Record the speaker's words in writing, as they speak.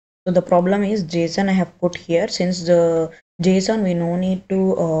So the problem is JSON I have put here. Since the JSON we no need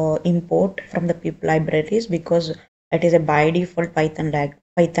to import from the pip libraries, because it is a by default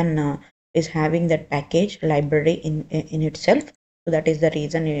Python is having that package library in itself. So that is the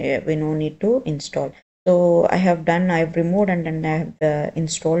reason we no need to install. So I've removed and then I have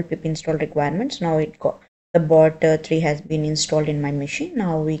installed pip install requirements. Now it got the bot 3 has been installed in my machine.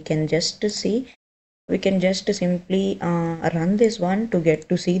 Now we can just simply run this one to get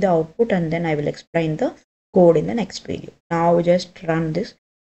to see the output, and then I will explain the code in the next video. Now just run this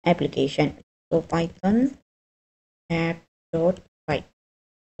application. So Python app.py.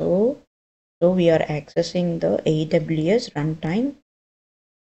 So we are accessing the AWS runtime.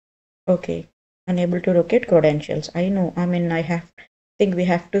 Okay, unable to locate credentials. I know. Think we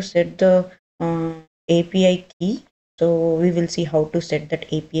have to set the API key. So we will see how to set that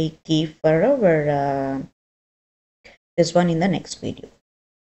API key for our this one in the next video.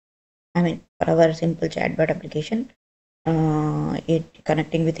 For our simple chatbot application, it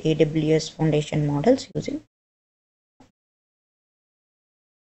connecting with AWS foundation models using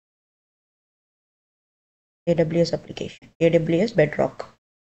AWS application, AWS BedRock.